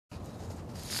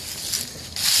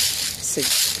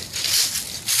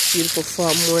It's a beautiful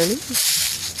fall morning.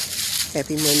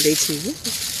 Happy Monday to you.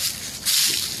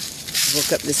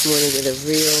 Woke up this morning with a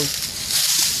real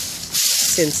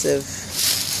sense of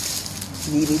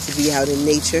needing to be out in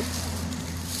nature.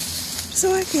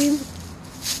 So I came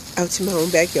out to my own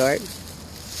backyard.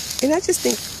 And I just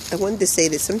think I wanted to say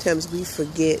that sometimes we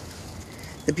forget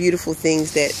the beautiful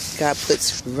things that God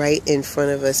puts right in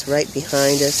front of us, right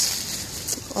behind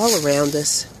us, all around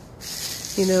us.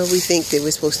 You know, we think that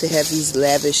we're supposed to have these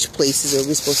lavish places, or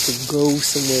we're supposed to go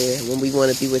somewhere when we want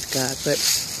to be with God. But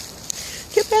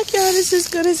your backyard is as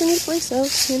good as any place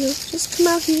else, you know. Just come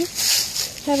out here,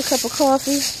 have a cup of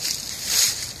coffee,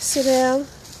 sit down.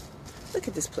 Look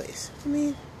at this place. I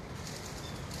mean,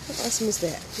 how awesome is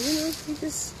that? You know, you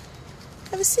just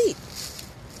have a seat,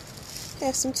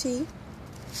 have some tea,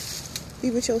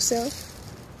 be with yourself,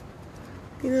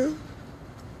 you know,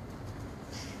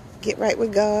 get right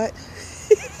with God,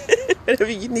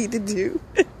 whatever you need to do.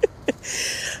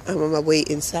 I'm on my way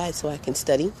inside so I can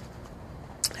study.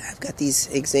 I've got these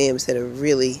exams that are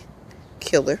really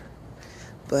killer,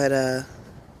 but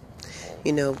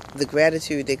you know, the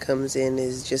gratitude that comes in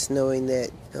is just knowing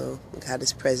that, you know, God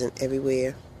is present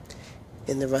everywhere,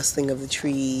 in the rustling of the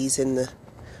trees and the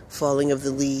falling of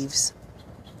the leaves.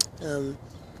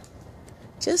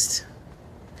 Just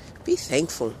be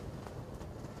thankful.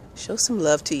 Show some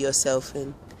love to yourself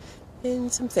and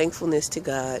some thankfulness to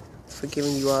God for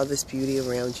giving you all this beauty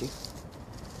around you.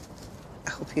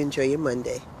 I hope you enjoy your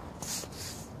Monday.